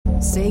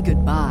Say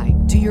goodbye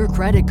to your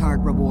credit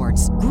card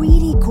rewards.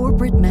 Greedy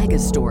corporate mega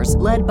stores,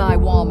 led by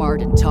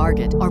Walmart and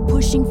Target, are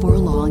pushing for a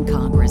law in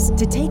Congress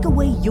to take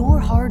away your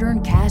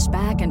hard-earned cash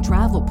back and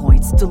travel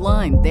points to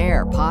line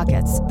their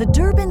pockets. The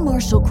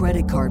Durbin-Marshall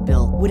credit card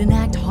bill would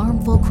enact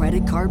harmful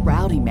credit card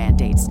routing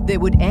mandates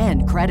that would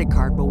end credit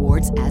card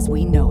rewards as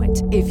we know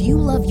it. If you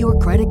love your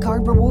credit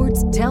card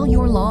rewards, tell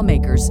your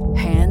lawmakers,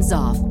 hands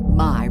off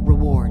my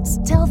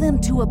rewards. Tell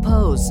them to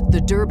oppose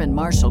the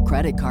Durbin-Marshall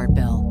credit card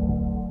bill.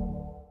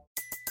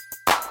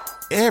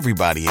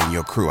 Everybody in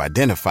your crew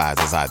identifies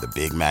as either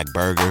Big Mac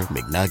Burger,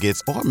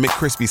 McNuggets, or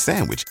McCrispy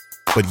Sandwich.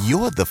 But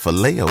you're the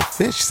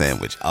Filet-O-Fish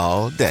Sandwich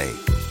all day.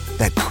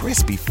 That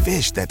crispy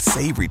fish, that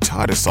savory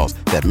tartar sauce,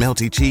 that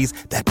melty cheese,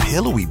 that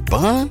pillowy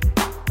bun.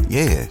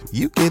 Yeah,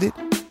 you get it.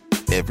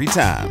 Every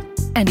time.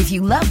 And if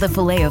you love the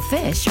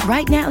Filet-O-Fish,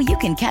 right now you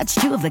can catch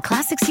two of the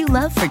classics you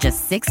love for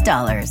just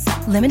 $6.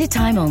 Limited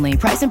time only.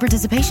 Price and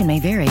participation may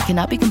vary.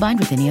 Cannot be combined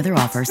with any other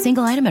offer.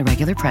 Single item at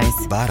regular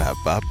price.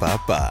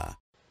 Ba-da-ba-ba-ba.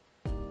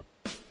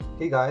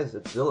 Hey guys,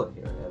 it's Dylan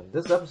here, and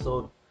this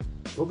episode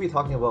we'll be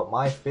talking about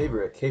my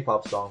favorite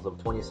K-pop songs of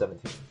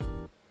 2017.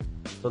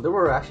 So there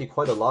were actually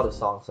quite a lot of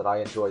songs that I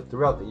enjoyed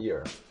throughout the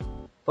year,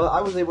 but I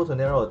was able to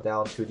narrow it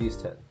down to these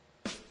 10.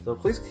 So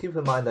please keep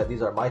in mind that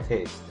these are my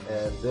taste,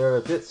 and they're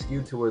a bit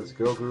skewed towards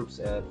girl groups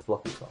and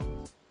fluffy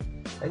songs.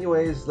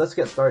 Anyways, let's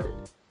get started.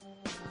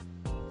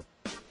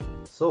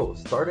 So,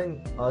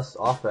 starting us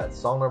off at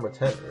song number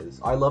 10 is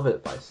I Love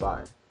It by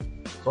Psy.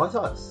 So I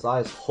thought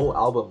Psy's whole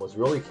album was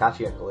really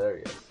catchy and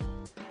hilarious.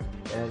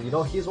 And you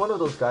know, he's one of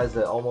those guys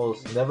that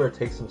almost never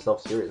takes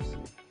himself seriously,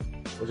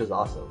 which is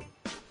awesome.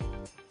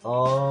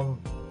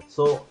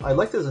 So I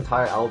liked his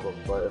entire album,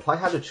 but if I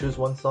had to choose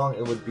one song,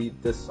 it would be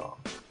this song.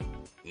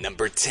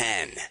 Number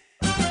 10.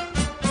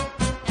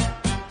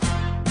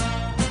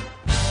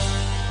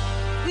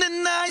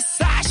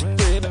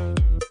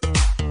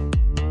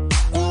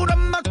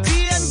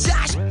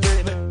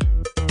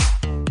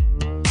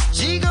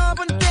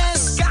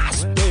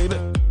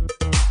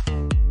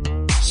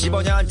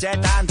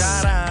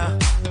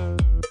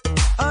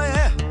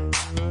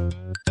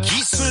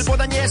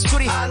 기술보단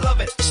예술이 I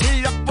love it.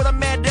 실력보단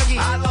매력이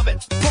I love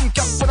it.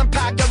 품격보단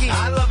파격이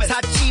I love it.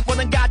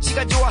 사치보단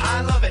가치가 좋아 I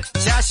love it.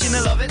 자신을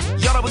love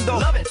it. 여러분도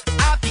love it.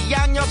 앞뒤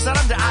양옆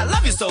사람들 I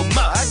love you so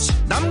much.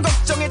 남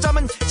걱정의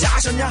점은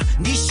짜셨냐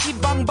네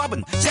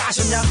시방밥은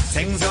짜셨냐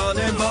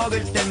생선을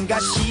먹을 땐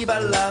가시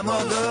발라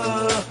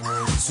먹어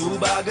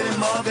수박을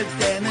먹을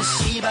때는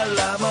씨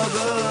발라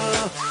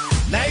먹어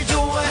날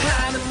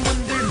좋아하는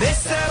분들 내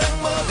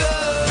사랑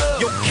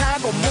먹어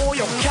욕하고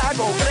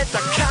모욕하고 그랬다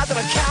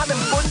카더라 가는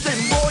분들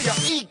모여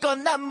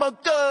이건 안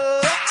먹어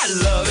I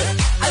love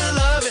it I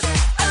love it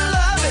I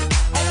love it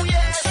oh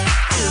yes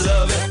I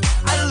love it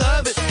I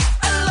love it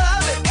I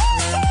love it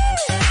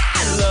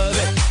I love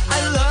it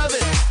I love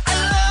it I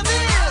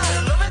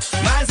love it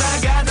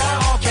만사가 다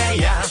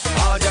오케이야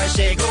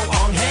어절시고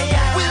엉해야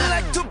We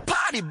like to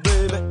party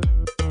baby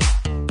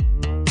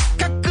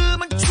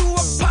가끔은 추억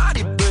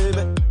party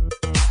baby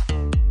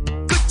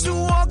그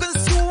추억은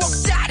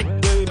수억짜리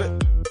baby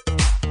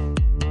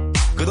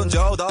그 돈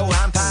줘도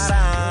안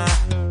팔아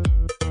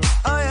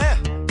oh yeah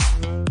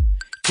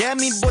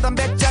개미보단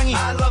배짱이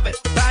I love it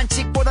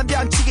반칙보단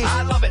병치기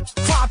I love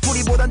it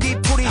화풀이보단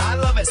뒤풀이 I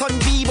love it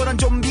선비보단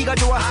좀비가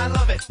좋아 I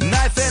love it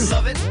날 팬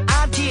love it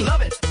안티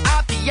love it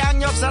앞뒤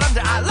양옆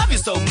사람들 I love you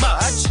so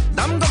much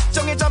남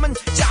걱정의 점은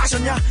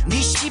짜셨냐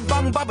네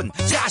시방밥은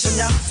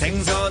짜셨냐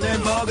생선을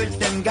먹을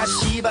땐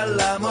가시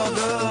발라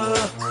먹어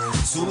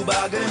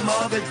수박을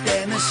먹을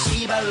때는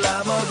씨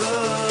발라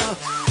먹어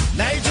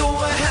날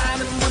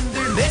좋아하는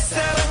분들 내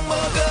사랑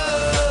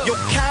먹어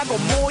욕하고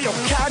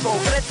모욕하고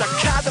그랬다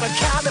카더라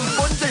가는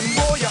분들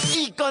모여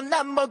이건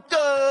안 먹어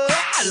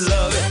I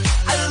love it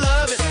I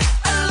love it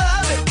I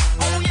love it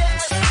oh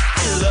yes I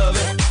love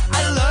it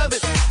I love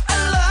it I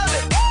love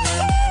it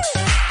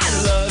I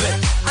love it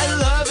I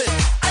love it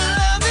I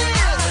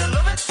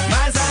love it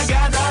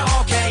만사가 다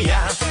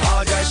오케이야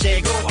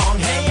어절시고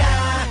엉해야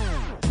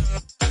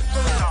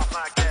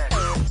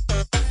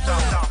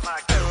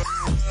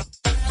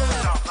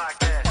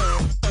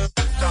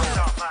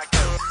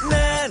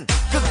난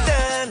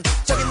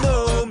극단적인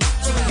놈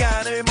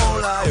중간을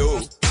몰라요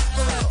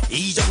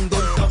이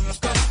정도는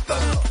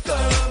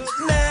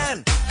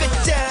난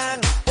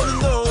끝장 보는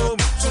놈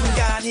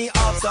중간이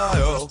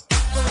없어요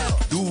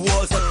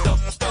누워서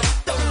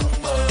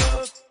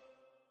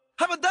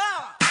한 번 더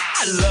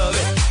I love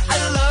it I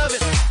love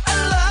it I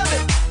love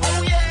it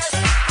oh yes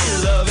I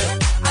love it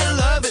I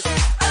love it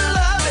I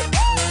love it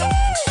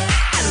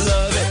I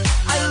love it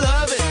I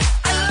love it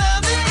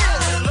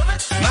I love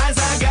it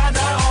만사가 다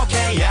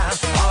오케이야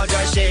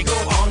어절시고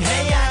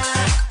엉해야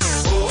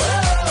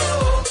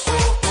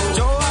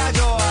좋아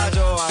좋아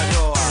좋아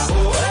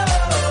좋아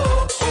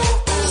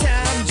참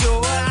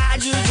좋아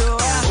아주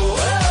좋아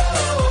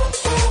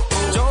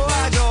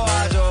좋아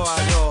좋아 좋아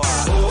좋아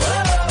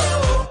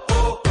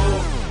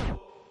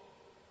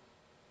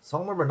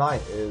Song number 9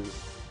 is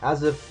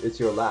As If It's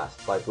Your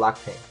Last by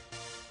Blackpink.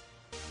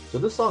 So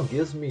this song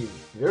gives me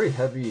very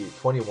heavy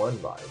 21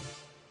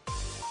 vibes.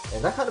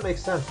 And that kind of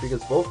makes sense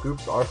because both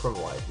groups are from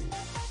YG.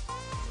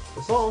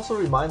 This song also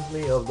reminds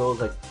me of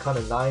those like kind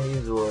of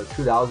 90s or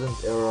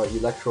 2000s era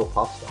electro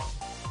pop songs.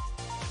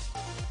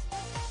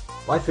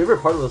 My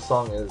favorite part of the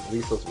song is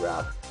Lisa's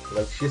rap.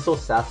 Like, she's so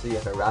sassy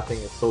and her rapping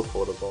is so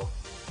quotable.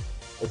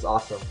 It's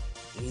awesome.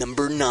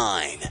 Number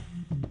 9.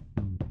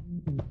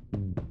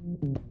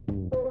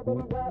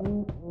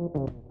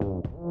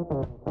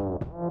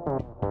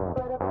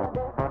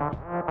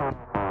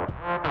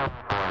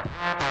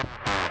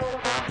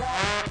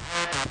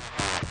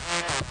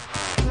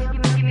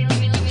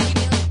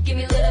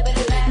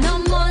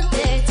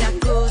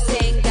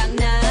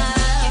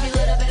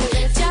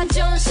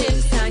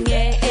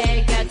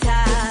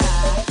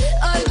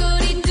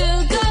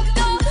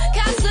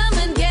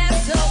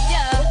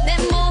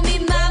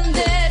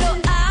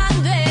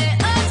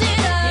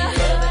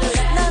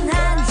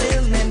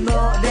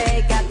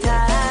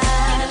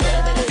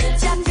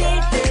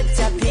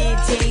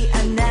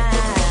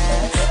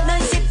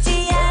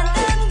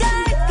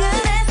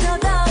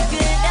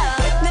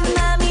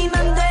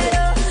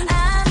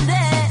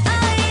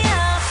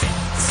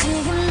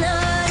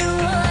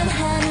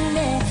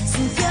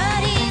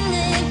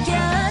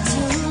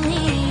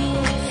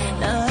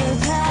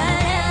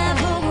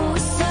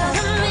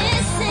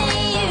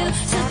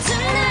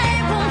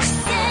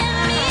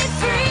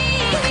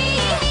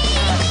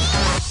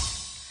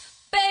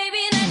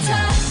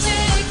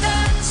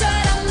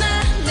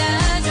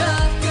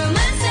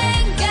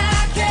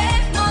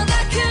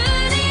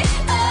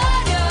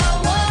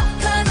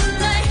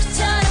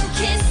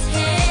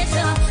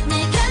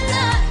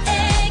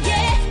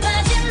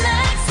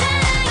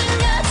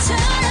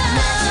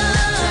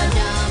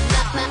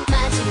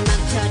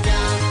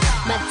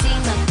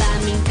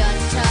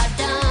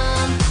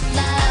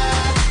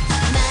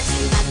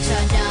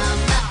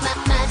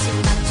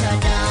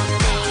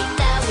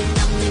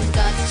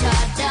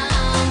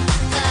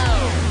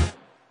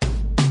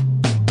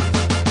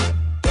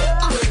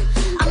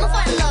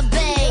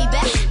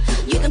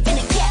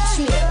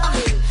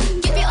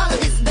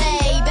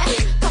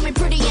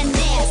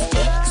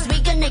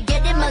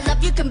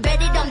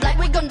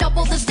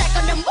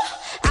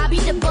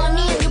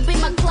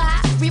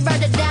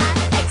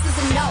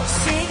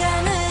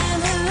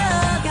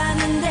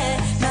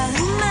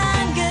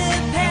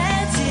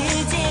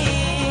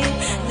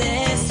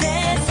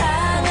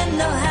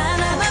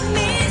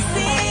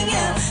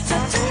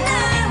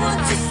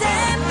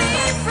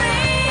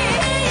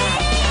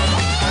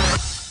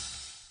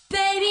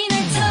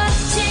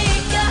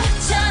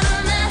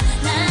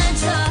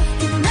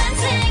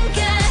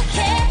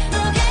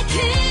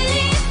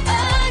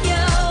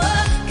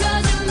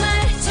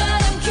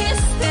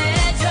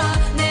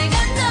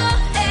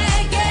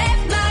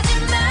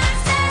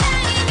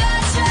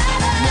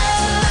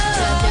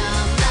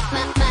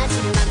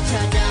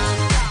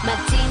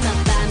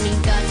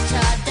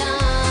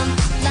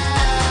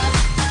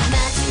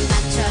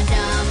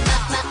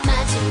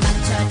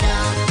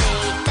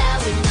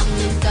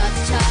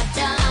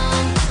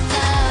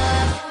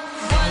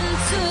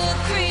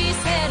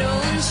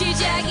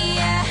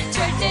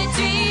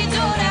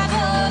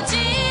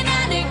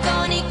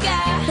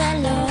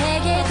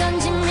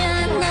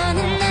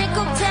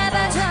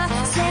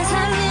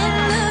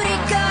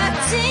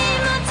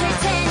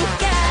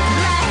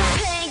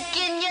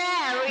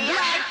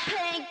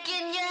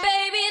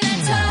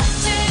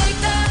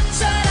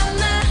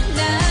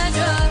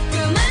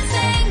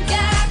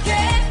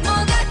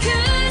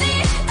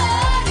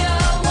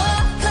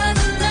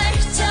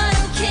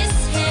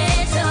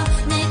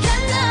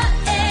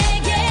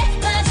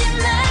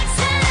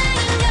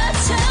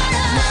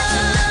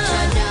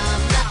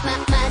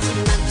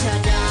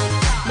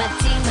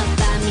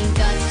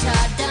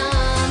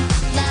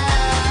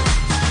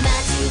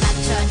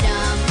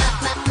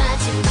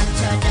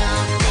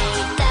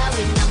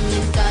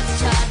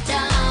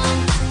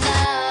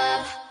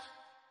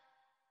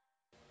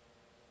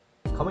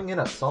 Coming in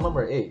at song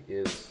number 8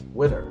 is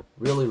Winner,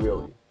 Really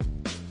Really.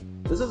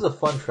 This is a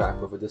fun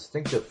track with a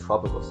distinctive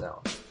tropical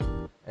sound.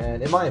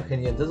 And in my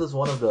opinion, this is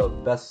one of the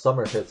best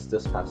summer hits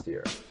this past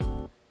year.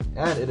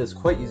 And it is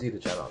quite easy to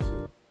jam out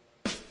to.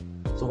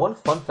 So one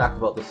fun fact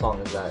about this song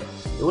is that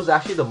it was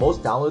actually the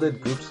most downloaded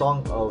group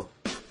song of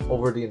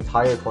over the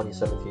entire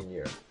 2017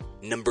 year.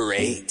 Number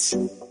 8.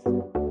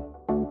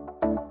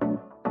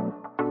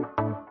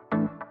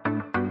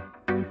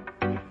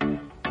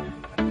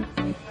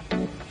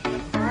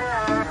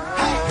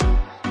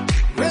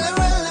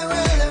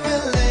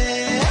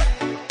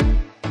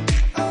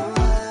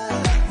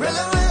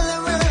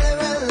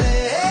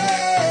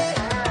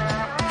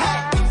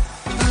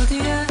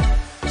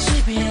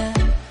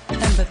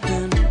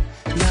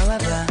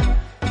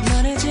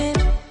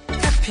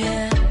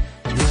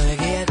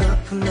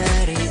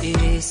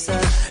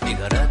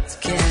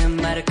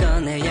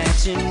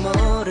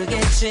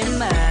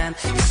 모르겠지만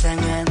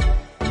이상한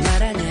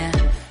말 아냐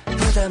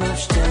부담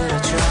없이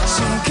들어줘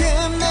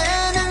지금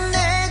나는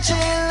내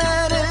제일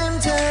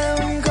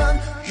아름다운 건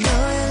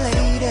너의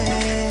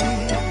lady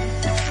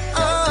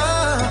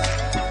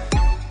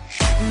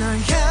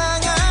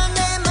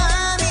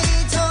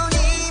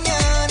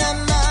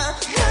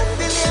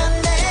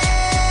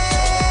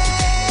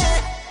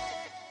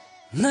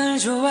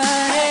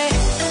좋아해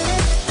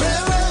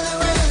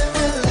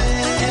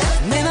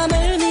내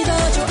맘을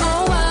믿어줘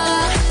oh,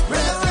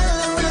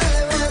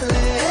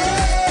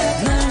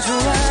 널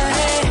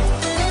좋아해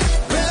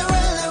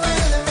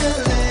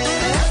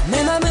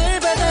내 맘을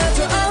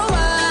받아줘 oh,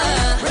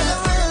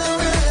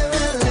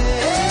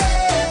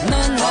 넌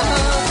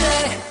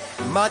어때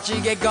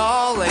멋지게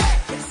golling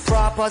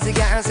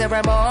프로포즈가 한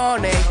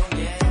세레모니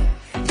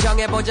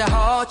정해보자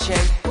호칭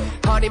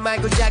허니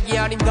말고 자기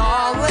어린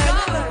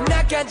darling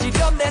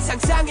나간지럼 내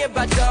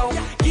상상해봐도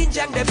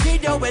긴장돼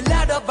필요해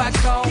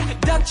나눠봐고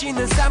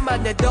덩치는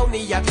산만해도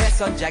네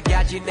앞에선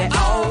작아지네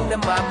oh 내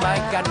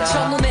맘만 가나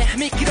첫눈에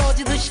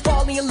미끄러지듯이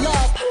falling in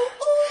love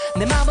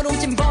내 맘을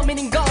훔친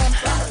범인인 건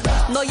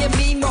너의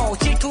미모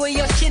질투의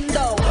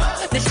여신도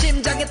내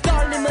심장에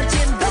떨림은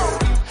진도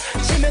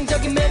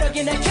치명적인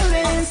매력이 내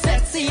killing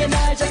섹시해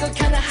날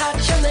자극하는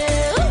hot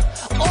chillin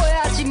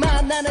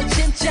오해하지마 나는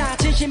진짜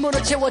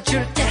진심으로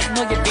채워줄게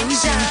너의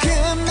인장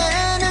지금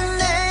나는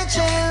내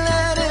제일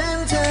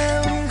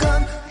아름다운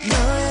건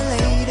너의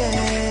lady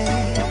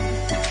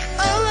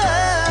oh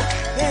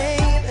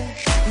baby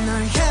널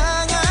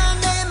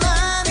향한 내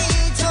맘이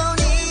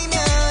돈이면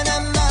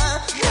아마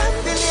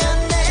난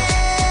빌렸네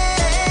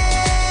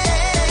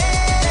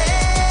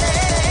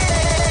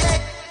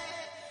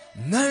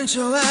널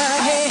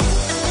좋아해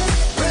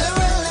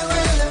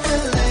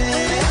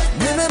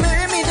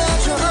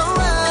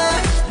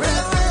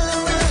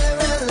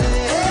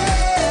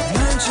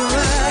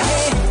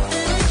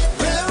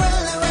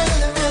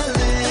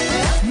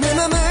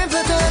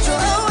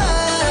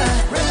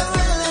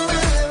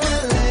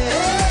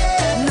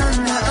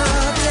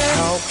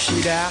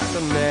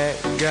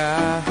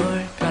내가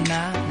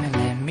불편하면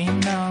let me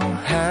know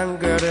한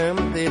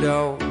걸음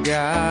뒤로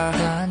가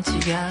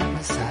던지가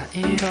나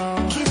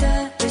사이로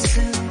기다릴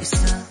수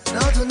있어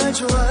너도 날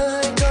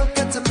좋아할 것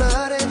같아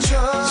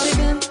말해줘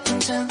지금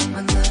당장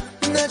만나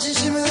나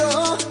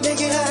진심으로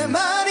내게 할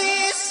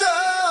말이 있어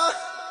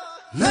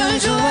널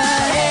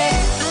좋아해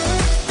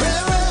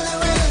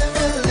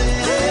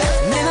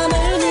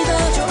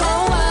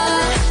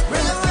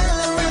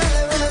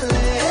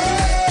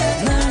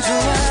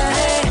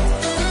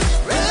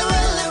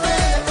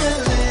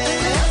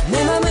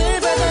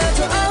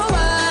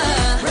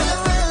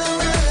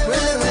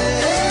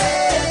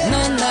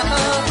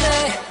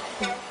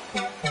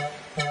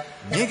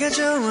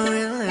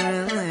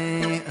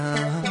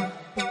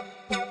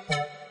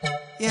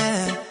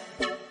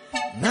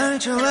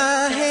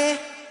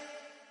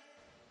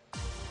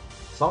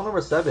Song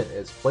number 7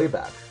 is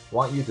Playback,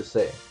 Want You to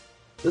Say.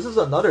 This is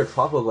another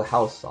tropical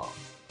house song.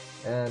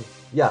 And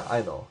yeah,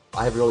 I know,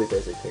 I have really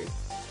basic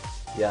tastes.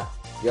 Yeah,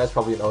 you guys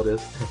probably know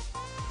this.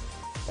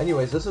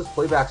 Anyways, this is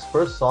Playback's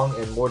first song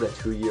in more than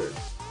 2 years.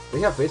 They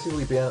have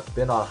basically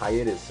been on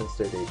hiatus since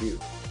their debut.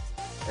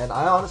 And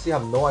I honestly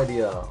have no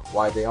idea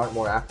why they aren't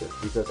more active,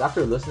 because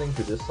after listening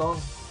to this song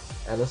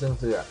and listening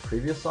to their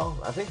previous songs,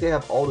 I think they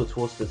have all the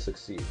tools to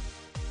succeed.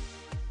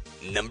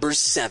 Number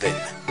 7.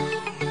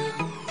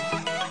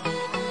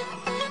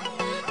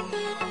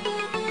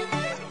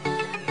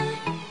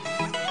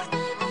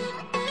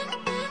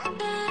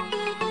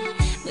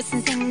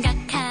 무슨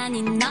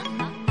생각하니 너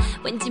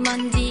왠지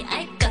뭔지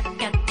알 것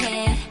같아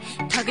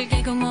턱을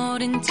개고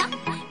모른 척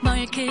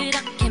뭘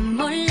그렇게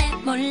몰래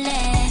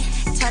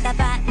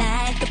쳐다봐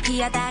날 또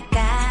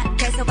피하다가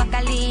계속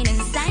엇갈리는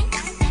sign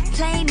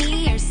Play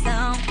me your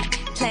song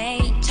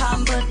Play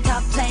처음부터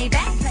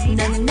playback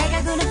너는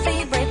내가 구는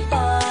favorite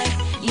boy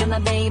You're my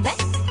baby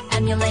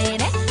I'm your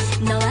lady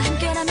너와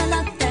함께라면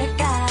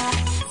어떨까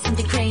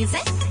Something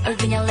crazy or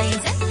그냥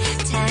lazy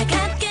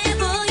차갑게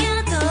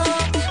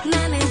보여도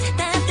나는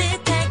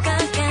따뜻할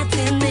것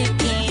같은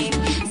느낌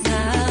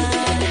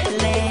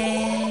설레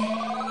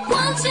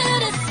Want you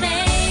to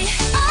say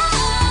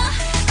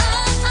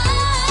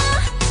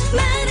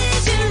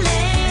말해줄래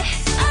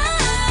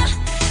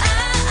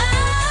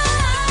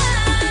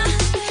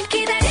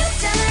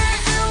기다렸잖아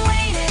I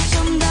waited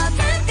좀 더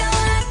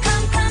다가와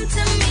come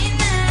to me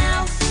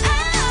now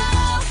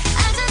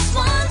I just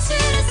want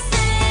you to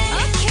say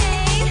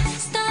okay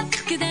stop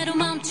그대로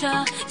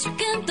멈춰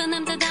조금 더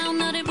남자다운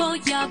너를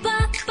보여봐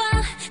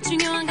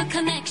중요한 건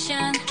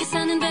connection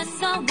기사는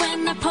됐어 왜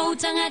날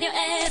포장하려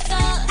애써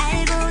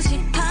알고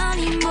싶어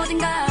네 모든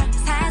걸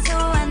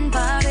사소한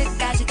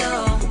버릇까지도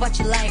What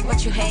you like,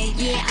 what you hate,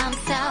 yeah I'm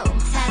so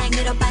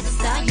사랑으로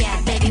빠졌어,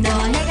 yeah baby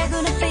boy 내가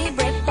구는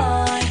favorite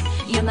boy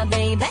You're my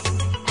baby,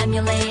 I'm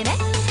your lady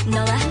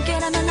너와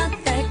함께라면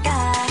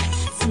어떨까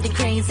Something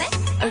crazy,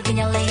 or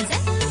그냥 lazy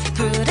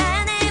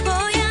불안해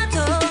보여도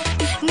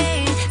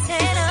매일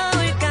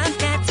새로울 것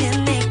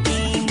같은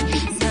느낌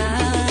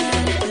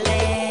설레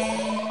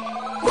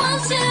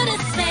Want you to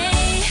say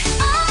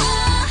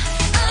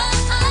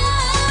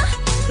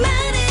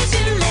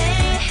말해줄래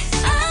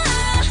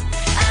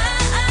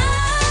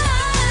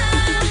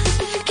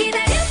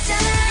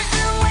기다렸잖아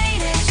I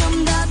waited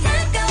좀 더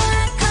다가와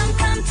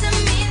come to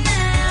me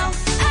now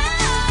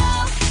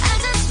I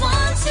just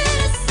want you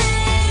to say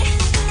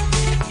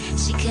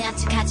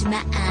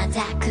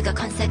다 그거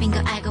컨셉인 거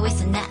알고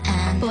있어 난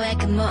Boy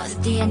그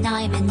모습 뒤에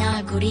너의 맨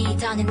얼굴이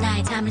더는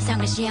나의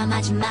참을성을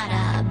시험하지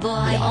마라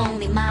Boy You're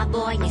only my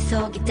boy 네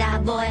속이 다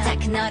보여 다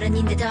큰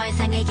어른인데 더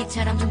이상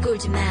애기처럼 좀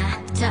굴지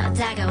마더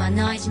다가와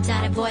너의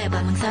진짜를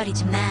보여봐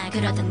망설이지 마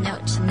그러다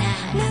놓지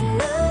난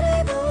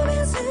너를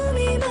보면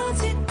숨이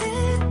멎을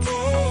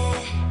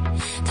듯해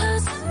더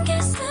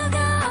숨길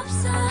수가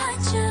없어 I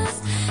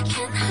just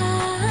can't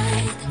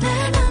hide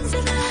날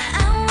언제나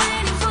I'm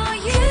waiting for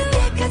you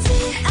그때까지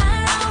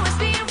I'll always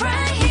be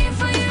right here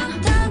for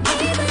you 더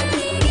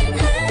기다리긴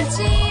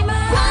하지만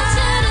Want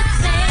you to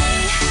say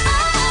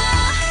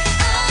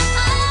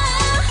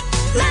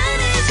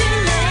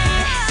말해줄래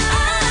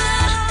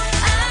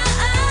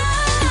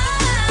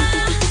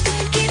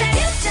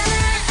기다렸잖아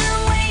I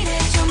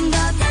waited 좀 더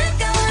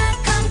다가와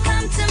come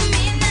to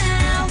me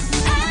now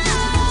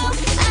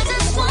I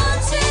just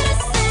want you to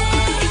say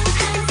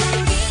항상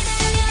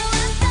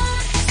기다려왔던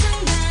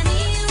순간이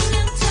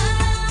운명처럼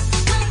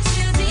Won't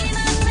you be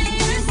my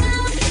favorite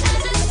song I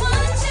just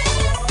want you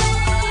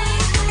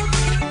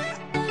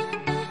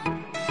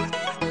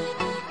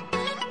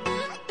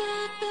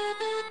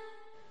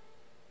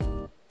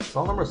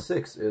Song number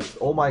 6 is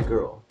Oh My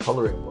Girl,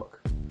 Coloring Book.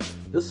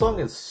 This song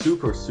is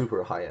super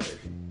high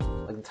energy.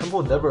 Like the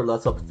tempo never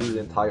lets up through the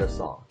entire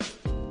song.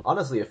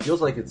 Honestly, it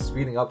feels like it's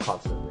speeding up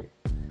constantly,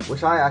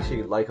 which I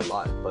actually like a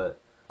lot, but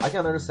I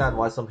can understand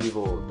why some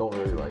people don't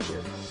really like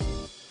it.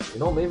 You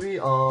know, maybe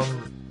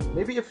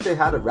if they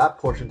had a rap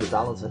portion to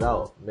balance it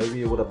out,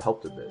 maybe it would have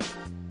helped a bit.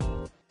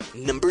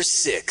 Number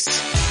 6.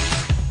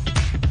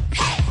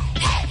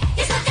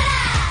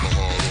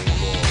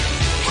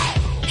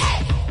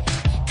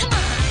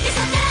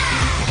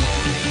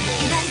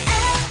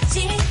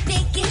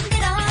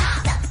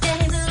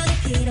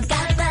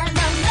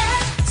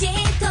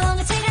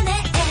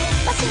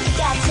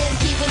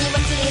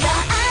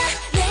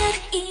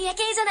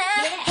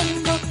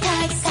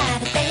 행복하게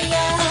살았대요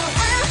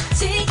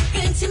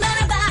지금쯤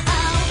알아봐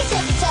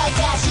이제부터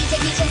다시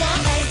되기잖아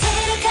날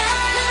데려가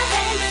너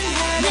닮은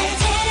하늘 날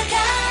데려가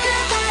그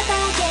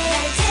바닥에 날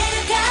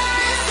데려가 내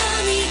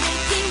손이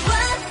느낀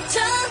완전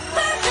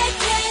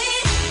perfectly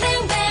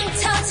뱅뱅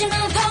터지는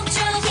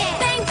폭죽에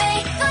뱅뱅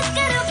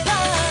꽃가루 봄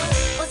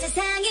온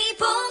세상이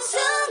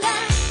봉숭아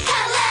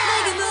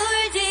내게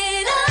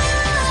물들어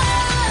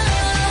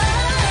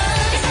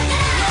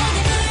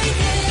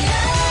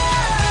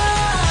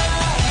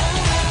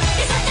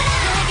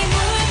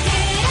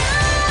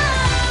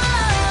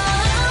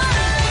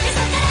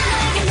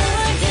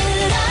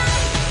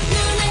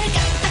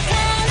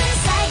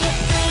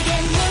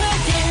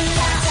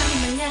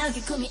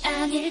꿈이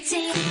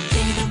아닐지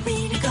빙빙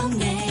위를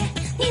걷네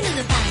네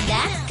눈은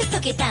반다 그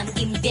속에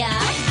담긴 별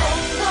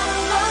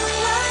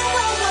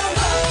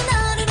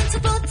너를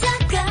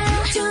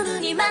훔쳐보다가 두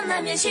눈이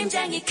만나면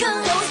심장이 쿵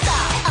Don't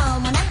stop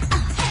어머나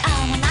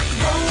어머나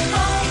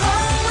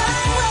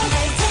날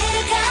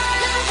데려가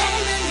너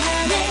닮은 하늘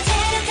날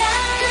데려가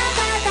그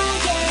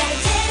바닥에 날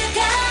데려가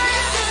내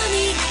손이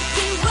느낀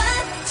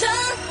완전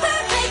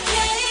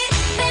perfectly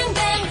뱅뱅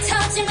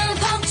터지는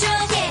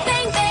폭죽에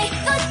뱅뱅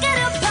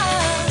꽃가루 봄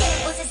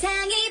온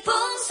세상이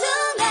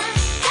봉숭아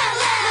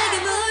내게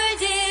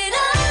물들어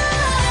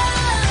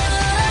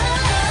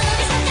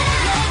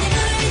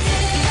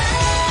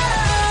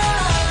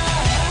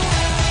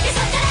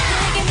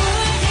내게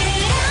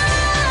물들어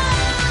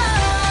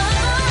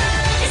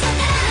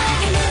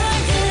내게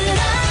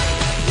물들어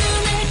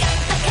눈을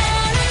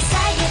깜빡하는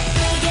사이에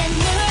내게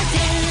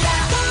물들어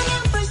보면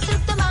볼수록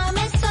더 마음에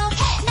쏙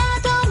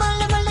나도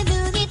몰래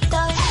눈이 떠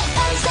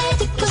밤새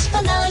듣고 싶어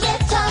너의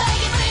턱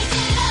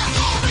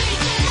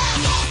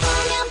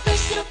보면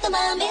볼수록 더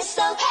마음에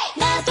쏙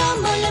나도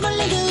몰래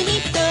눈이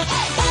떠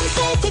밤새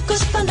듣고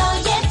싶어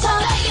너의 턱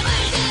날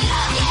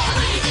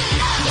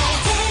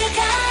데려가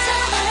저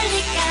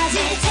멀리까지 날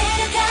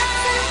데려가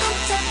손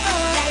잡고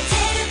날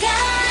데려가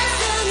내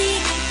손이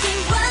느낀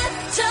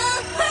완전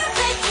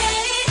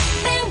perfectly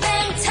뱅뱅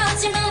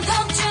터지는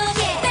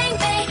폭죽에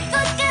뱅뱅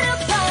꽃가루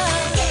봄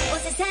온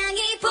세상이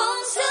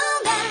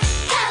봉숭아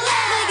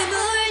내게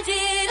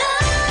물들어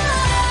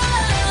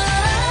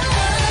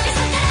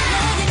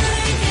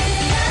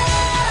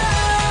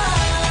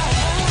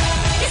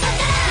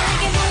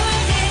내게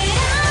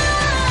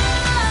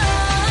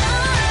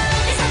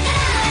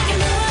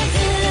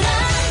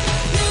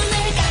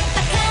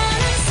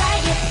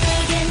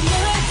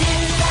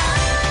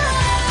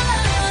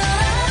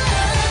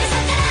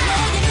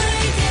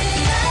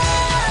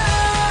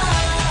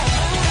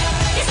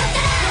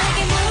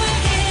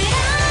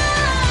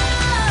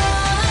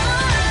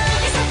물들어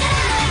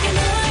내게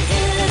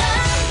물들어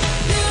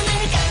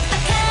눈을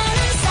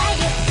깜빡하는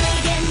사이에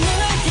내게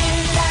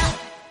물들어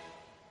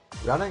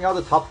Rounding out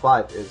the top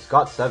 5 is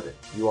GOT7,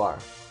 You Are.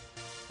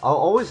 I'll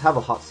always have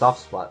a hot soft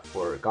spot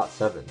for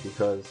GOT7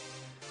 because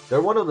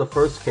they're one of the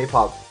first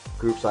K-pop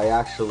groups I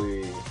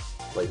actually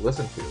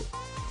listened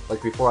to,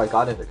 before I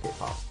got into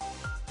K-pop.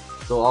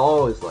 So I'll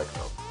always like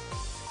them.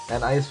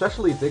 And I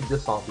especially dig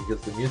this song because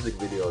the music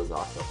video is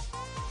awesome.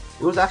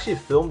 It was actually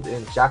filmed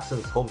in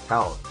Jackson's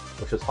hometown,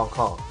 which is Hong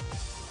Kong.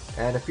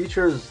 and it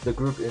features the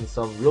group in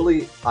some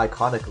really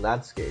iconic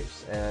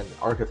landscapes and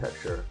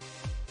architecture.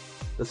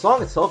 The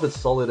song itself is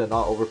solid and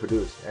not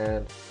overproduced,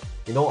 and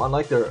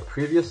unlike their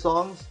previous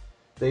songs,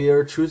 they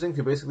are choosing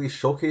to basically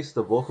showcase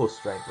the vocal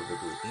strength of the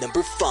group.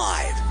 Number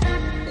 5.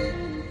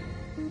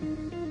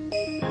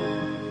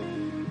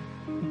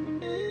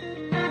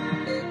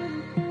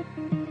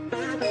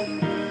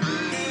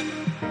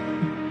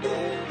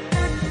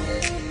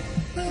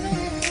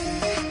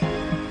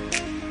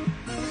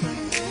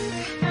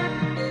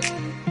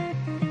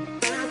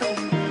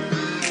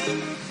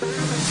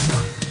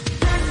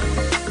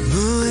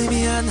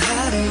 무의미한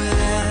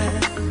하루에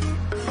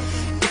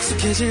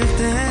익숙해질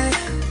때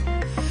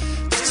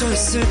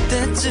지쳐있을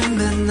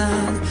때쯤에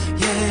난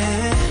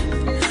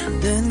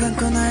눈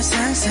감고 널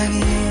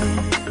상상해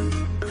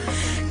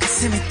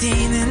가슴이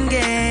뛰는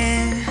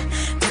게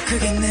더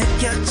크게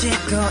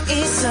느껴지고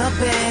있어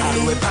babe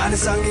하루의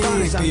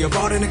반해상이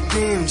뛰어버린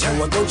느낌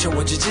채워도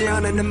채워지지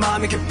않는 내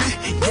맘이 깊이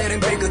Getting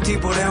bigger,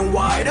 deeper and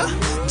wider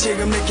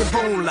지금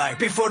느껴본 like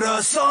before the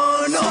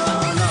sun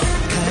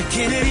갈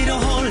길을 잃어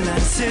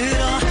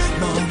혼란스러워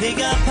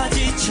머리가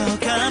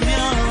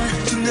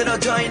파지쳐가면 쭉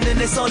늘어져 있는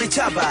내 손이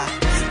잡아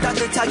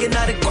따뜻하게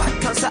나를 꽉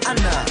감싸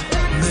안아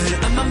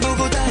늘 앞만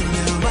보고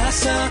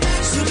달려와서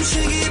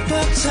숨쉬기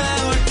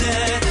벅차올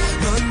때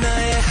넌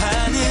나의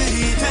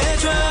하늘이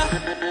돼줘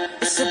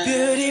It's a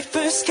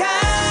beautiful sky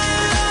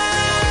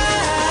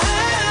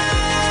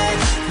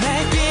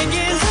날뛰길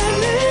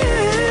하늘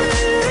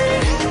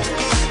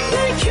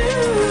Like you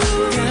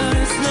Girl,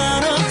 it's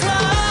not a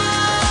cloud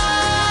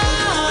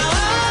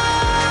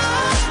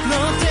너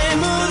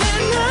때문에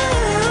난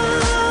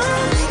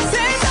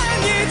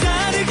세상이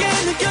다르게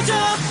느껴져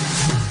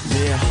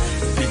Yeah,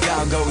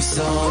 비가 오고 있어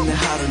내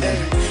하루는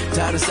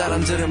다른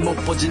사람들은 못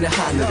보지 내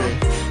하늘을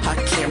I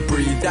can't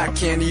breathe, I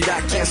can't eat,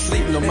 I can't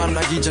sleep 너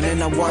만나기 전에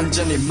난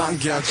완전히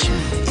망가지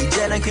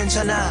이제는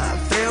괜찮아,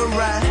 feel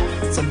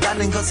right 손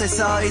닿는 곳에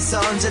서 있어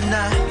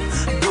언제나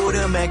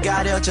구름에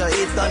가려져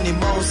있던 네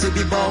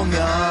모습이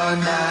보면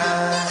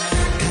나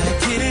갈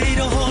길을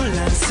잃어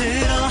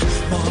혼란스러워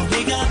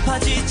머리가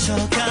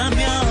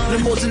파지쳐가면 내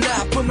모든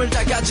아픔을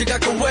다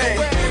가져가고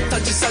해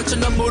단지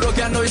상처는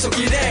물어가 너의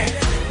손길에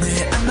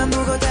내 앞만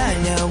보고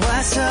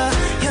달려와서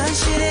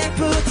현실에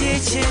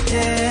부딪힐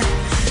때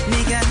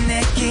네가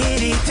내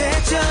길이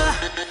되죠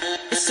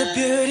It's a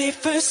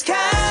beautiful sky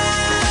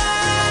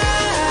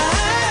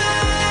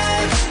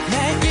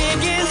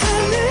날뛰길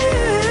하늘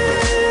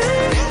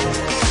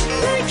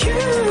Like you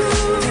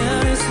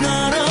There is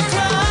not a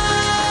cloud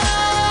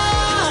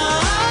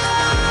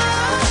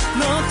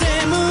너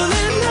때문에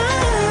난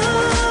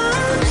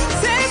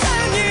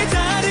세상이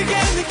다르게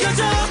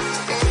느껴져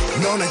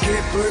너는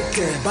기쁠 때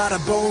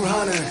바라볼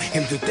하늘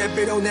힘들 때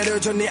비로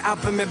내려줘 네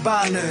아픔의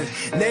바늘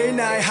내일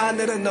나의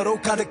하늘은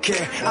너로 가득해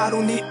I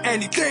don't need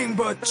anything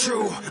but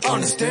you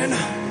Understand?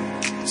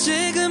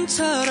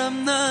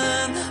 지금처럼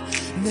난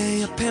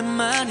내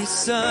옆에만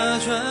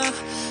있어줘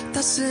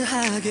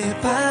따스하게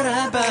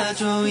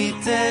바라봐줘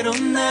이대로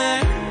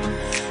날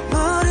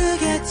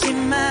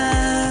모르겠지만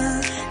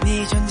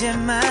네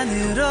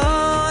존재만으로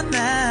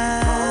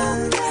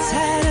난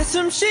살아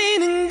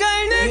숨쉬는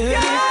걸 느껴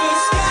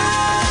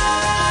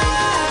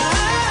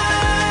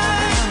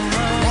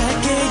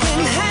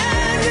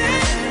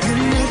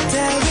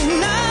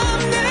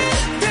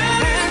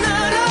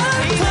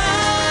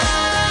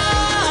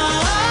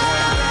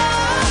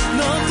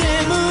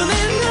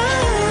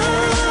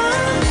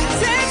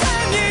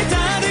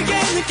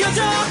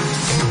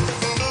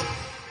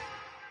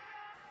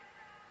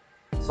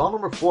Song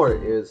number 4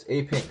 is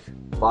A-Pink,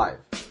 5.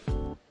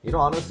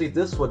 Honestly,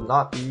 this would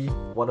not be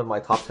one of my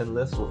top 10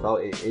 lists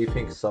without a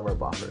A-Pink summer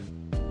bopper.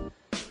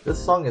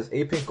 This song is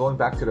A-Pink going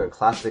back to their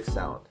classic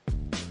sound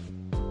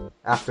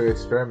after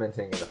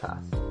experimenting in the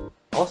past.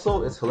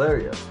 Also, it's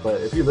hilarious, but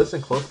if you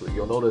listen closely,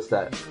 you'll notice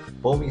that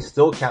Bomi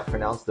still can't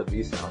pronounce the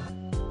V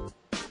sound.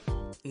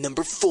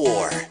 Number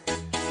 4.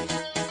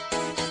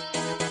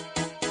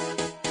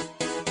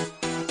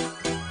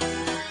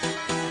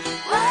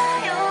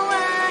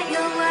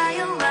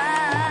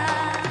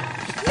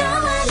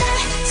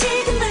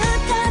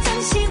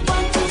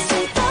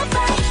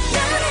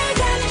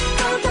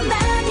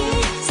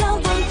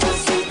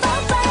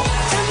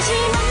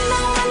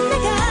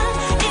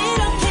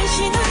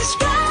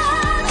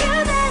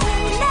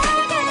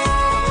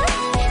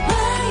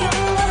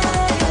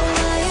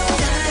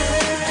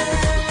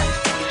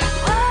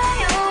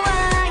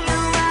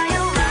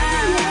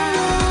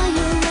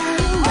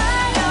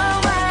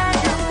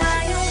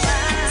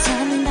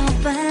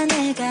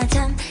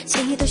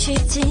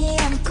 쉽지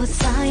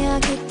않고서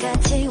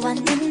여기까지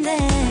왔는데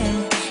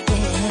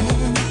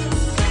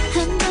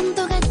한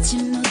번도 갖지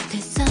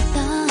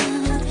못했었던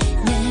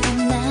내가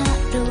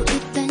나로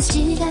있던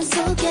시간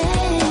속에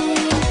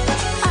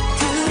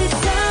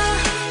둘이서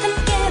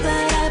함께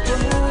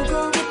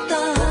바라보고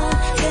있던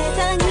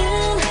세상은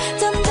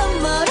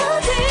점점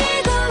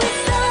멀어지고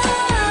있어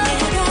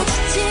내가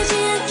지치지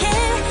않게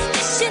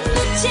다시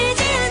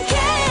놓치지 않게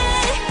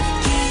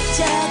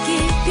기적이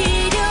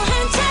필요한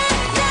차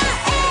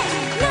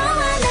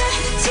너와 나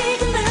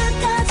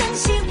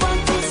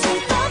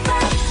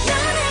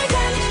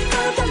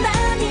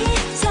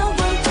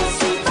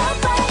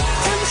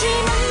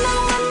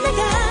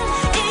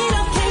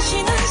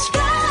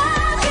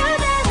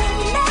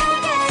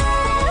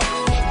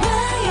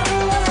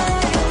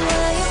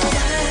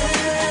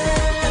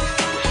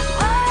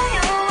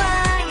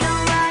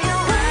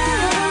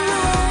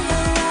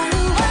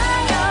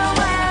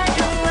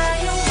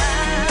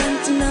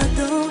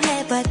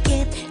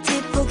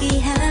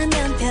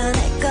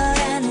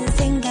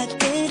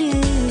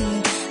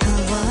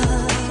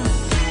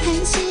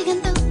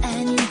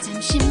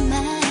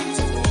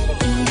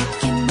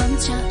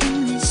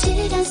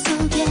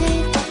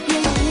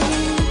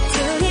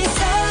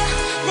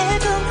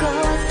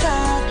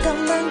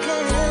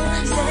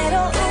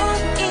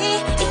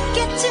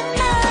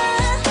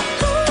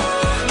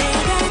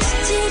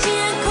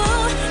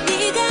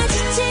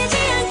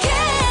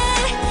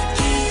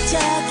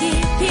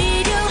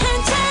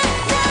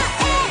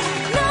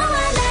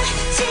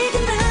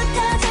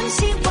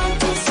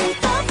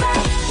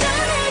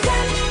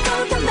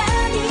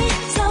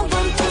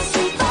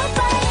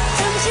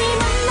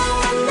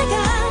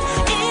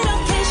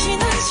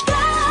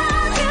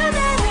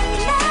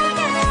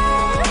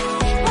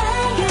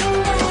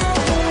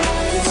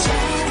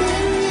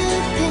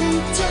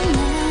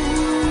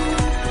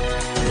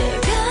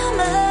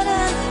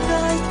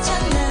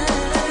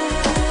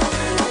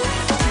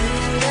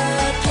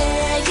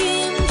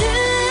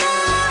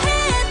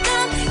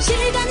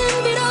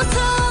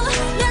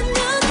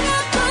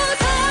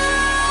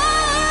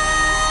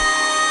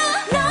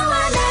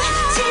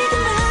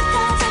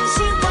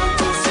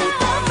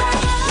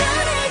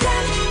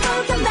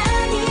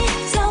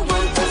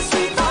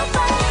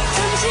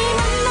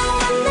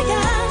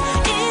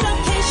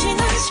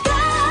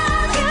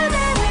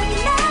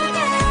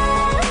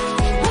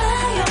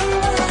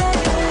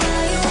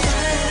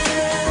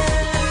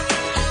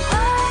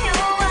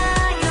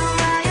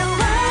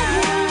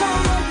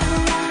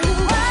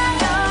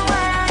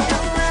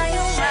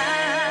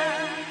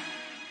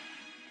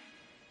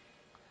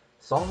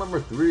Song number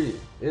 3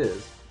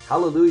 is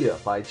Hallelujah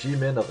by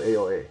Jimin of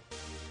AOA.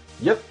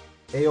 Yep,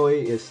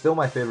 AOA is still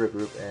my favorite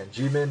group, and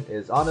Jimin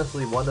is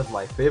honestly one of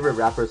my favorite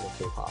rappers in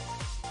K-pop.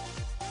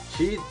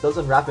 She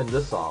doesn't rap in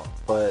this song,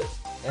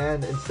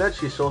 and instead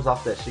she shows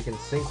off that she can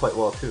sing quite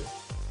well too.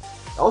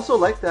 I also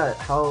like that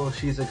how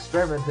she's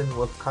experimenting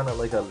with kind of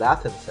like a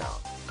Latin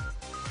sound,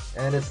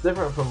 and it's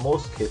different from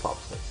most K-pop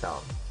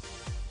sound.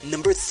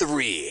 Number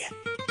 3.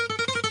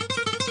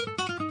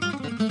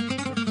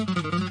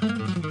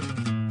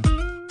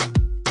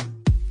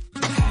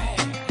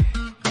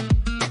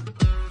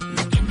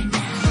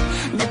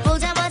 날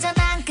보자마자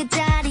난 그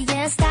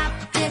자리에 stop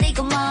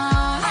그리고 뭐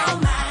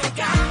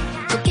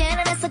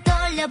고개를 해서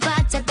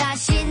돌려봤자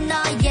다시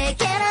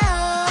너에게로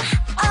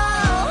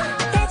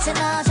대체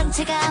너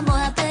정체가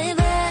뭐야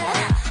baby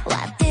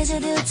What did you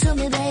do to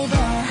me baby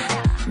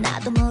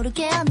나도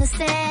모르게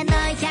어느새 널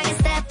향해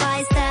step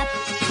by step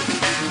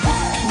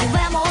네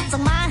외모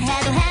걱정만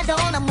해도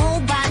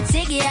너무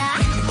반칙이야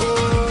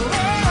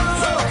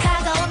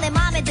소박하고 내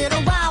맘에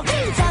들어와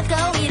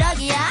자꾸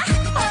이러기야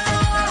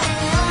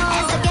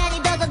애써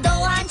괜히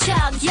도도도한 척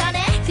연애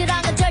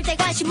그런 건 절대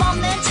관심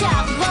없는 척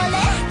원래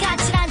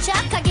까칠한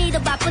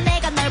척하기도 바쁜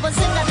내가 널 본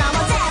순간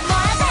넘어져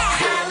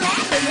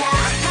할렐루야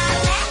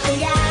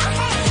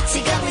할렐루야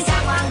지금 이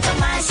상황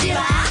정말 싫어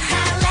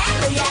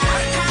할렐루야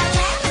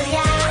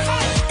할렐루야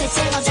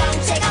대체 너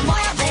정체가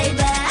뭐야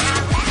baby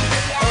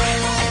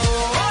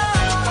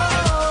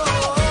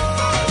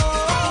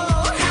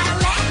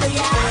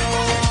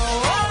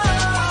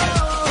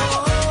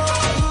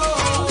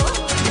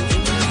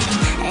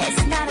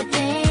It's not a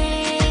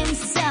game,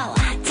 so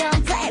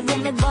don't play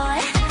with me, boy.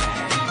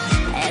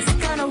 It's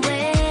gonna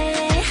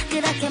win.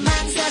 그렇게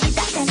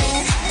망설이다 가는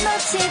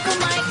놓치고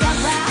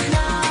말까봐 널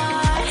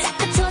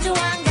자꾸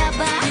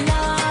초조한가봐 널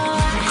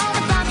오늘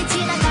밤이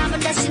지나가면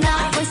다시 널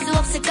볼 수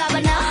없을까봐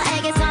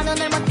너에게서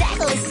눈을 못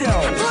떼고 있어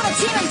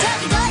부러지면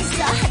저기도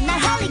있어 날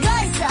홀리고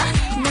있어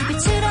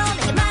눈빛으로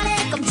내게 말해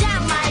꼼짝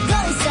말고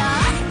있어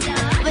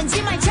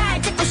왠지 말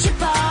잘 듣고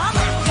싶어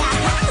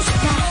하고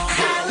싶어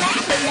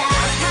할렐루야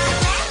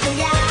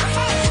할렐루야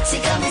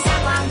지금 이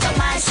상황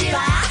정말 싫어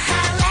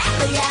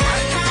할렐루야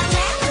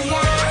할렐루야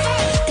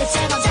대체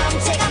너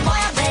정체가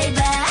뭐야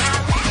baby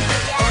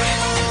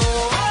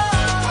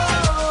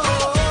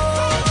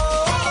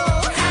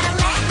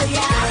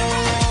할렐루야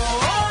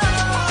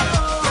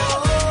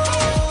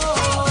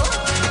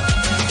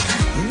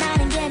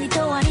나는 괜히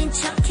또 아닌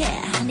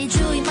척해 네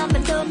주위만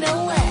맴돌며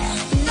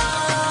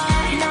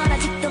왜넌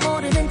아직도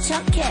모르는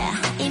척해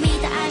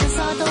이미 다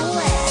알면서도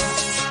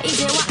왜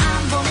이제와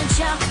안 보는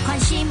척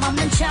관심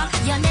없는 척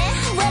연애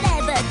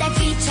whatever 딱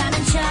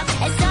귀찮은 척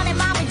애써 내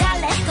맘을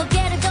달래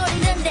고개를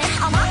돌리는데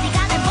어머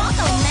네가 날 보고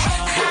있네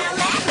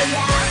할렐루야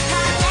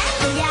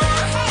할렐루야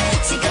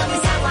지금 이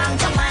상황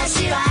정말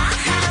싫어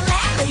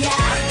할렐루야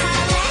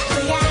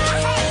할렐루야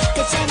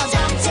대체 너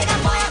정체가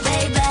뭐야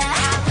baby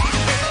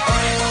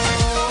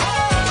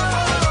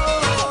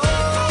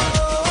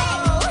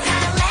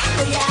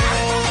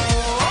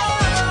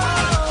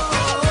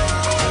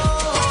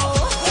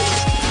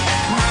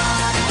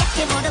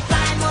이렇게 모두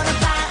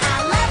I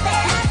love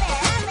it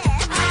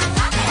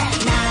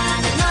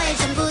나는 너의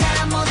전부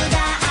다 모두 다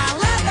I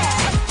love it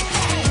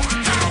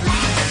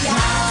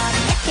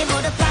이렇게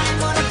모두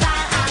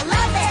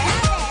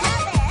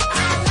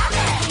I love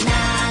it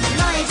나는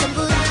너의 전부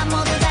다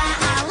모두 다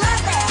I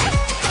love it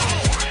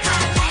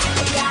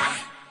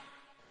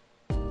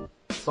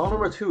Song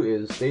number 2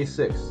 is Day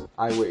 6,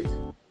 I Wait.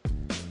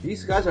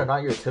 These guys are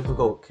not your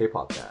typical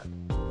K-pop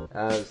band,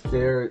 as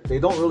they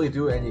don't really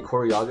do any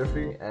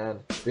choreography and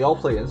they all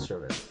play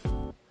instruments.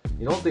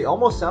 You know, they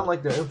almost sound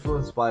like they're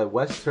influenced by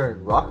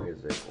Western rock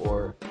music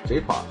or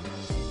J-pop.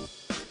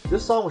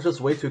 This song was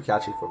just way too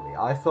catchy for me.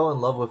 I fell in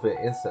love with it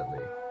instantly,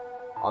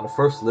 on the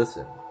first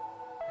listen.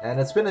 And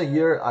it's been a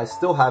year, I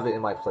still have it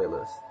in my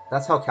playlist.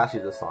 That's how catchy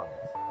this song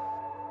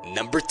is.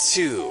 Number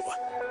 2.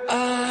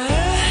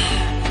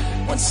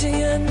 원치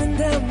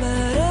않는단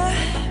말아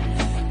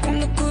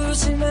꿈도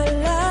꾸지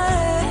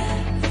말라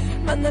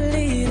만날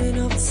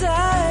일은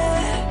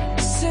없다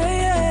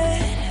Say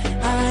it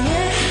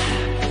아예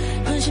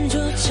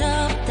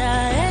관심조차 없다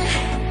해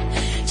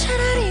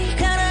차라리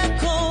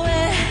가라고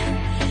해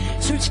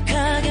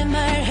솔직하게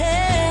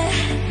말해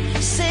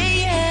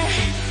Say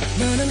it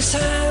넌 항상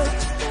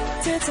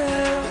대답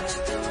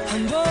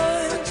한번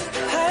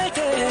할 때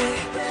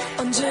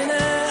언제나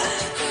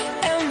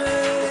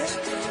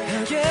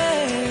애매하게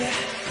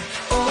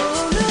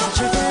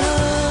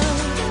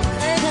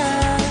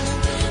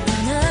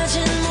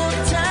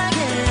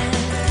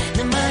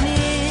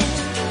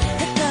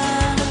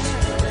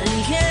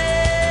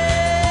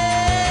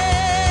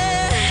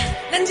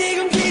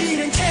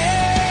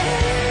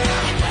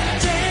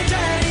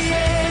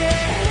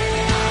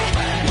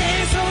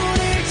내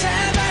손을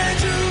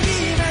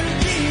잡아주기만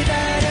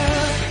기다려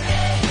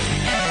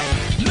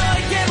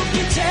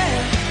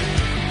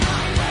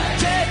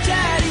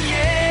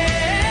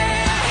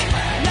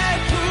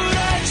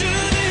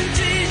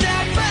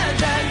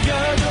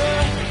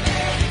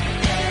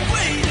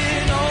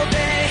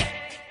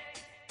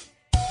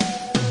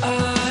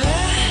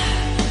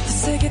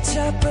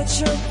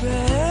잡아줘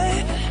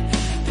babe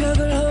벽을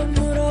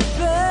허물어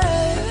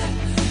babe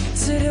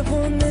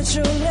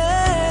들여보내줘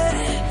let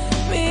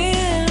me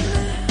in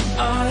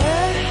oh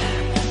yeah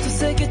더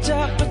세게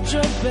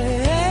잡아줘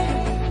babe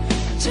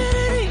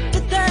차라리 더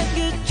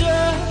당겨줘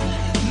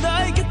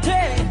너의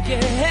곁에 있게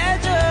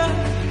해줘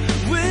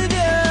with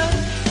you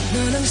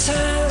넌 항상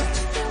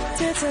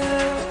대답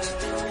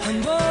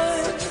한번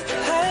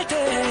할 때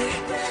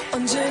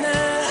언제나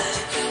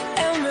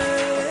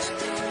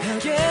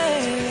애매하게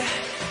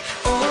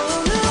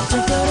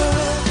절대로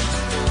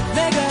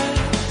내가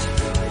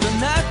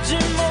떠나지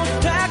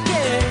못하게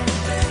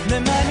내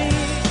맘이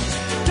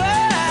더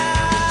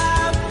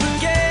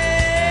아프게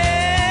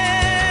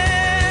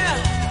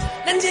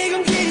난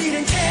지금 길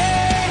잃은 채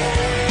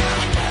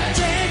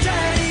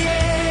제자리에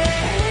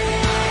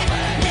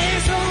내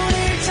손을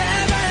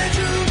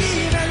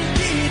잡아주기만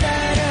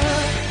기다려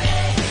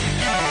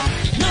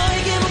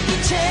너에게 묶인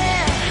채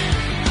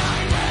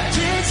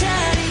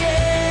제자리에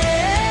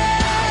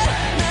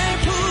날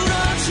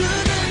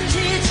풀어주든지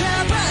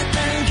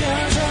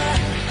잡아당겨줘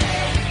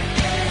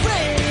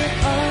Wait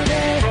all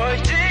day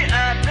보이지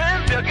않는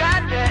벽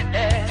안에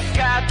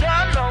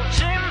가둬놓지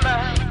마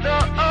너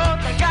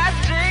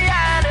나가지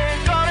않을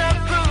거면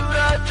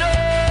풀어줘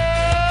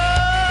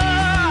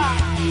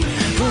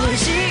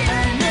보이지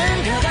않는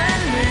벽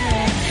안에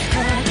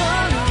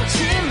가둬놓지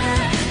마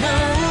너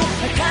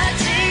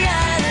나가지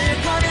않을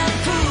거면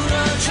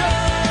풀어줘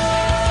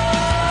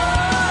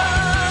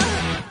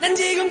난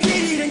지금 길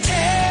잃은 채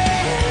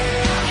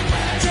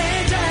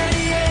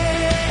제자리에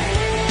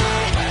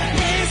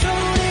내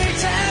손을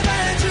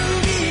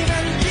잡아주기만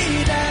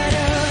기다려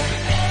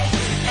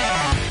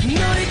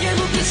너에게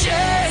묶인 채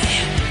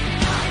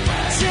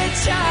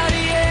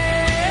제자리에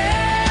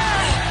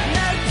날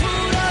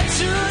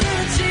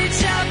풀어주는지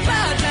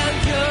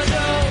잡아당겨줘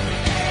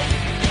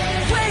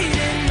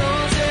Waiting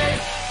all day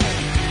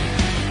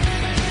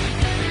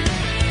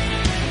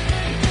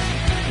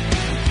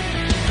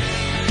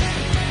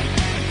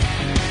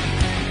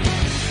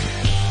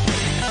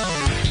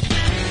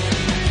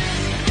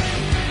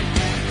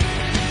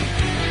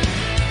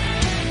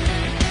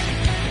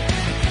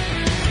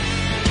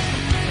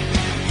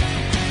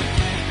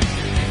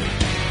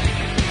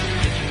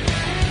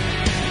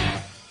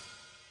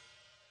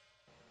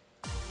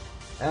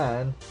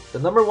And the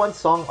number one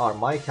song on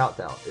my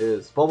countdown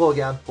is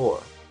Bubblegam 4,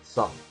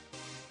 Sung.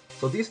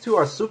 So these two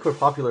are super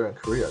popular in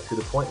Korea to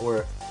the point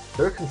where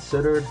they're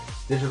considered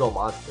digital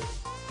monsters.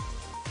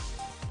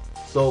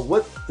 So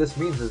what this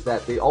means is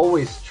that they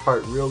always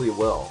chart really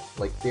well.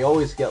 Like they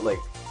always get like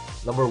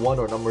number 1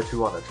 or number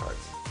 2 on the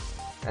charts.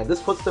 And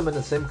this puts them in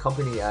the same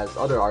company as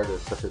other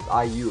artists such as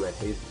IU and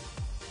Hazy.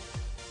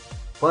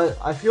 But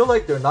I feel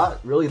like they're not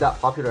really that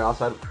popular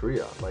outside of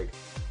Korea. Like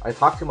I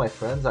talk to my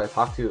friends, I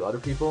talk to other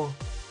people,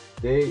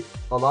 a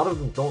lot of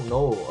them don't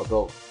know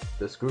about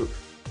this group.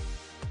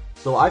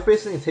 So I've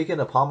basically taken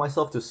it upon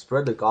myself to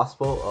spread the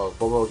gospel of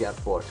Bubblegam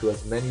 4 to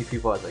as many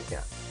people as I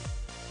can.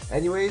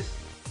 Anyways,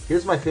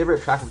 here's my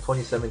favorite track of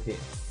 2017.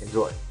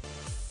 Enjoy.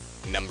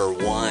 Number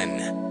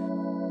 1.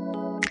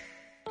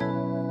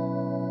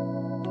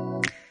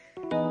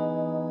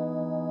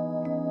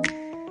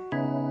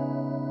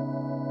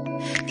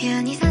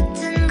 편히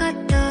섰던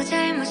것도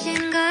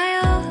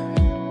잘못인가요?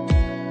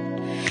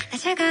 나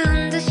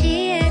차가운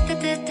도시의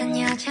따뜻한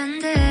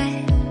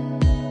여잔데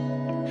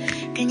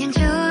그냥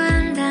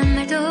좋아한단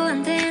말도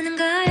안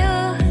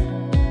되는가요?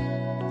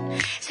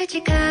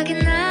 솔직하게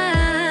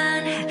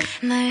난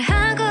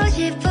말하고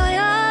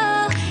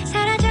싶어요.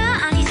 사라져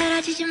아니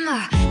사라지지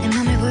마. 내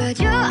맘을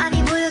보여줘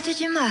아니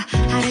보여주지 마.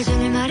 하루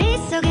종일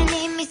머릿속에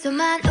네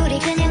미소만 우리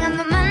그냥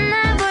한번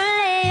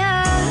만나볼래요.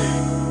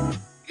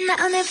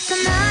 나 오늘부터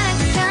너랑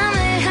세상을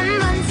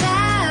한번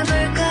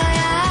잡을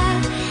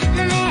거야.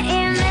 너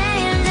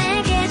매일매일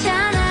내게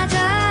전화 더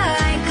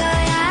할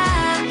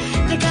거야.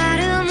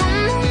 밀가루 못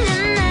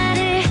먹는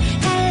나를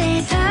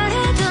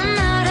달래서라도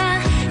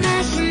너랑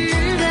맛있는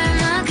걸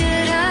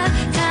먹으러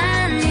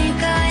다닐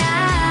거야.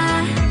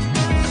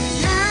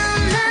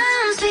 너무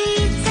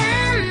sweet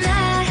and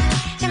hot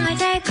정말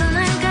달콤한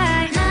걸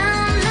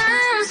너무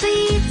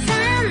sweet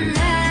and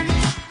hot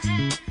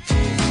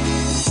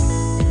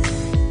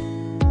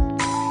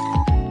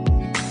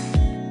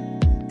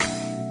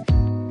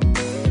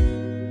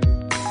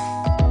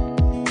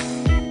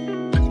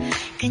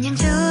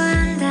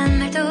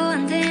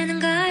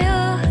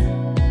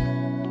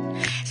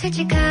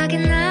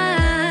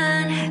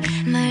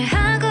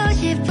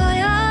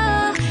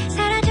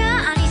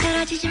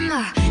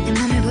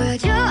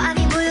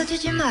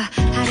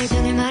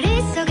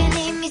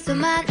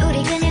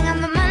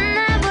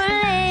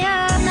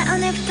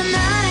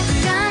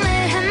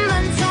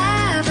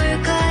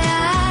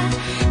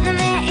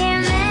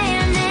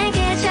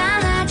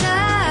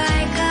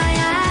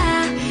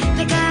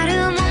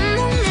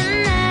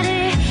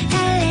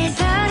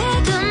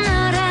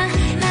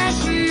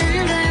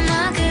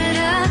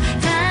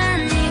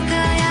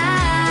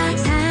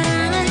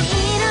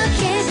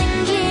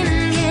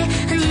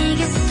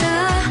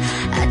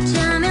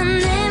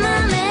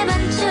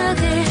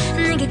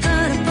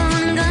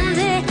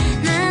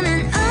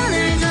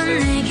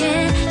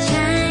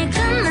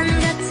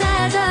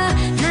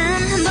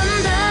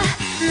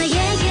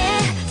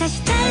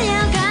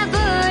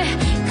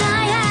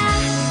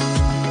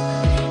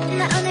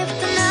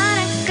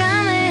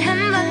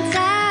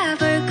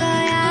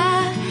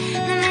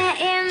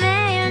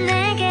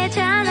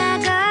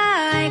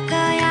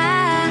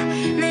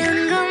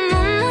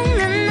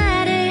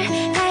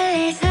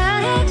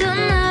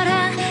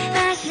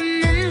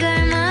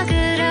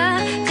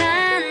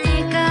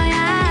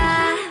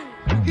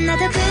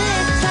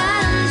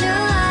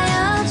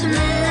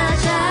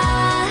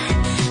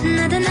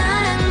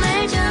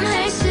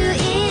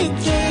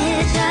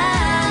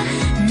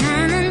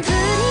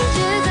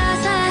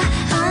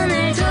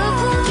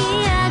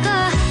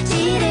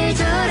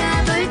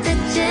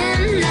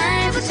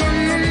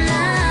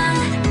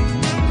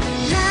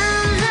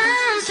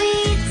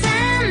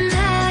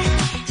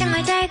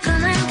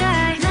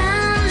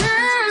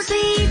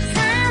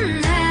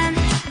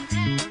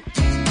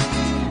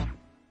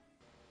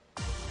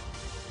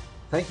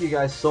thank you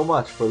guys so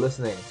much for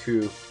listening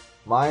to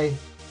my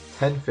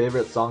 10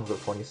 favorite songs of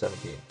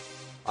 2017.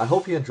 I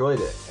hope you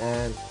enjoyed it,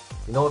 and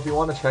if you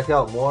want to check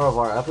out more of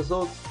our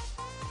episodes,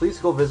 please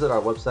go visit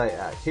our website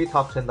at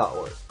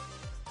ktop10.org.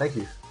 Thank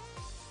you.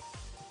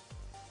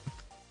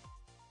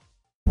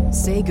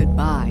 Say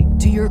goodbye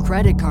to your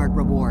credit card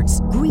rewards.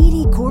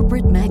 Greedy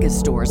corporate mega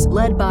stores,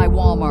 led by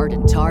Walmart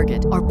and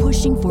Target, are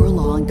pushing for a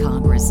law in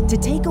Congress to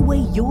take away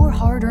your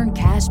hard-earned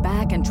cash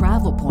back and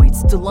travel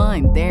points to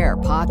line their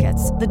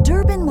pockets. The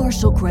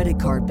Durbin-Marshall credit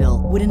card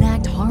bill would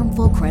enact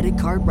harmful credit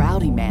card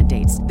routing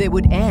mandates that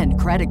would end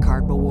credit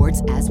card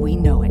rewards as we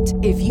know it.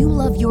 If you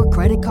love your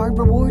credit card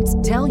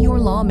rewards, tell your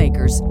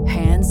lawmakers,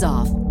 hands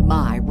off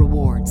my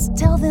rewards.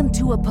 Tell them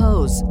to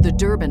oppose the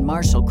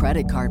Durbin-Marshall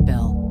credit card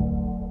bill.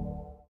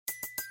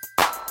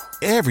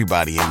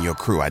 Everybody in your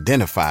crew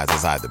identifies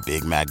as either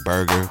Big Mac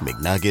Burger,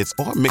 McNuggets,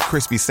 or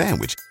McCrispy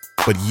Sandwich.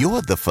 But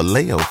you're the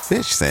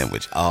Filet-O-Fish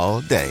Sandwich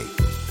all day.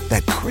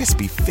 That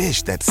crispy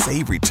fish, that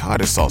savory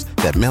tartar sauce,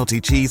 that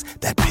melty cheese,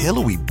 that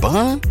pillowy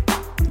bun.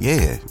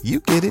 Yeah,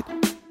 you get it.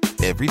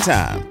 Every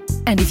time.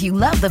 And if you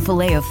love the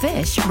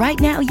Filet-O-Fish, right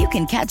now you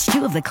can catch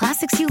 2 of the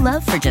classics you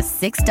love for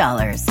just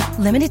 $6.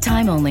 Limited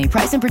time only.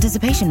 Price and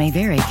participation may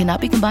vary. Cannot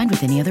be combined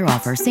with any other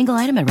offer. Single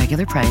item at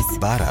regular price.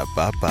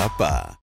 Ba-da-ba-ba-ba.